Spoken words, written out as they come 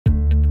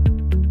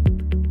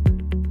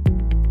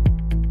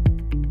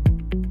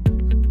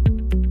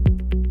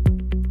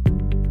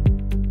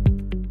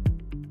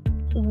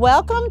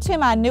Welcome to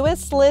my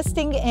newest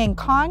listing in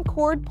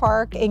Concord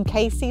Park in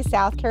Cayce,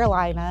 South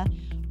Carolina.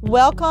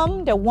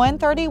 Welcome to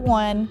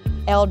 131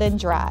 Eldon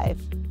Drive.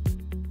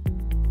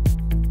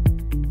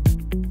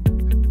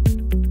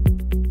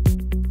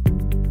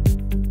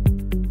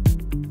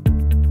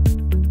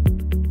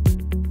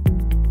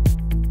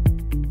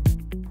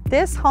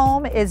 This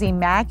home is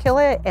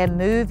immaculate and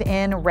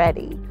move-in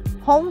ready.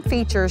 Home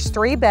features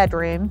 3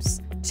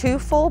 bedrooms, 2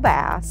 full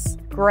baths,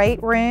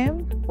 great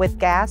room with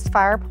gas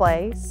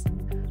fireplace,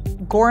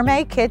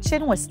 gourmet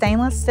kitchen with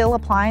stainless steel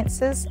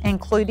appliances,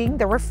 including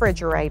the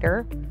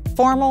refrigerator,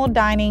 formal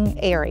dining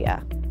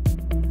area.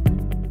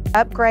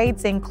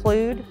 Upgrades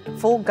include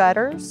full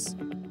gutters,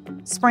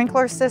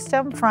 sprinkler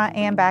system front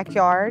and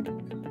backyard,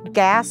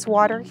 gas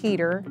water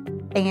heater,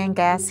 and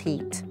gas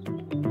heat.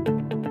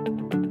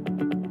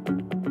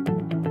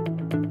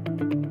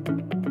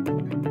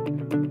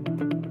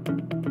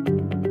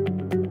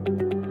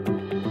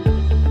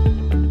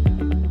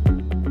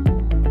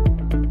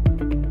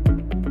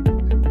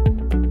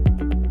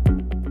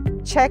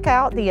 Check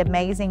out the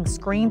amazing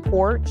screen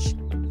porch,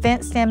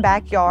 fenced-in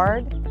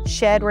backyard,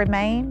 shed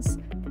remains.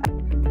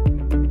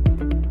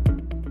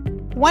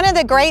 One of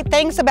the great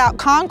things about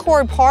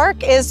Concord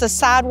Park is the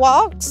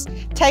sidewalks.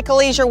 Take a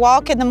leisure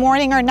walk in the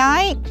morning or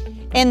night.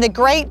 And the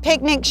great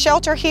picnic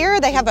shelter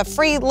here, they have a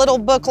free little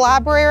book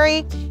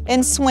library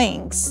and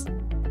swings.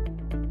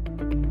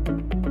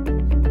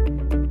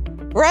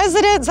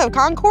 Residents of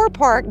Concord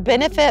Park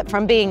benefit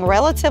from being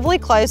relatively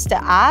close to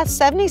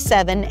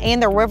I-77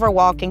 and the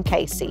Riverwalk in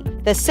Cayce.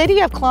 The city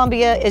of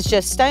Columbia is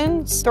just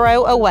stone's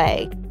throw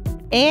away,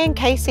 and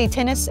Cayce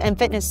Tennis and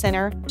Fitness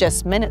Center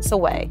just minutes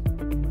away.